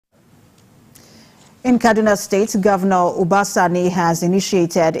In Kaduna State, Governor Uba Sani has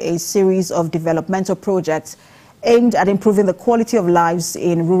initiated a series of developmental projects aimed at improving the quality of lives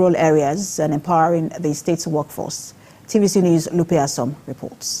in rural areas and empowering the state's workforce. TVC News Uba Sani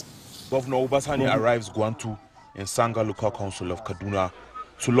reports. Governor Uba Sani arrives Gwantu in Sanga Local Council of Kaduna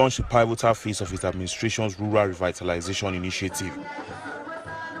to launch the pivotal phase of his administration's rural revitalization initiative.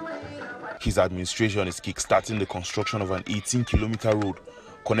 His administration is kickstarting the construction of an 18-kilometer road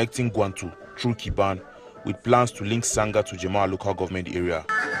connecting Gwantu through Kiban, with plans to link Sanga to Jemaah local government area.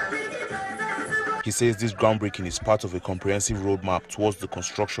 He says this groundbreaking is part of a comprehensive roadmap towards the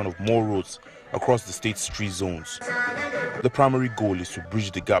construction of more roads across the state's 3 zones. The primary goal is to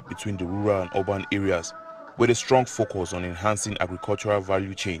bridge the gap between the rural and urban areas, with a strong focus on enhancing agricultural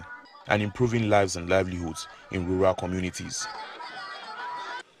value chain and improving lives and livelihoods in rural communities.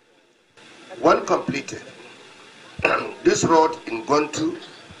 When completed, this road in Gwantu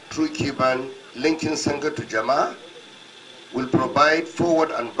through Kiban, linking Sanga to Jemaah, will provide forward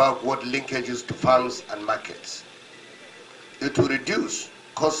and backward linkages to farms and markets. It will reduce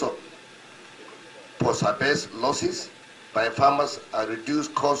cost of post-harvest losses by farmers and reduce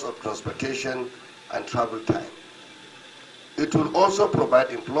cost of transportation and travel time. It will also provide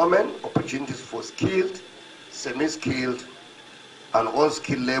employment opportunities for skilled, semi-skilled, and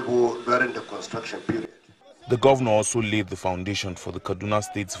unskilled labor during the construction period. The governor also laid the foundation for the Kaduna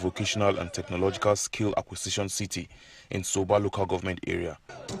State's Vocational and Technological Skill Acquisition City in Soba local government area.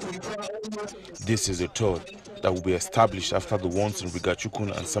 This is a third that will be established after the ones in Rigachukun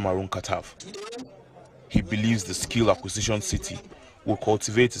and Samarun Kataf. He believes the Skill Acquisition City will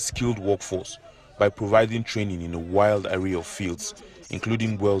cultivate a skilled workforce by providing training in a wide array of fields,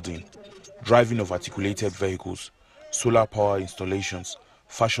 including welding, driving of articulated vehicles, solar power installations,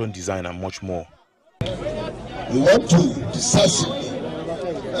 fashion design, and much more. We want to decisively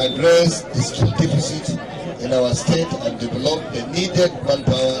address the skill deficit in our state and develop the needed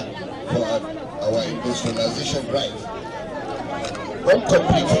manpower for our industrialization drive. When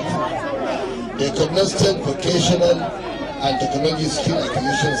completed, the Kaduna State Vocational and Technology Skill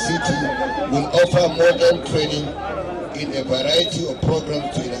Acquisition City will offer modern training in a variety of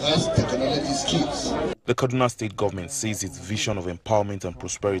programs to enhance technology skills. The Kaduna State government says its vision of empowerment and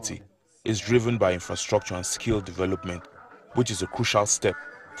prosperity is driven by infrastructure and skill development, which is a crucial step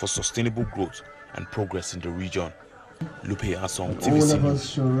for sustainable growth and progress in the region. Uba Sani, TVC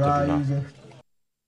News, Kaduna.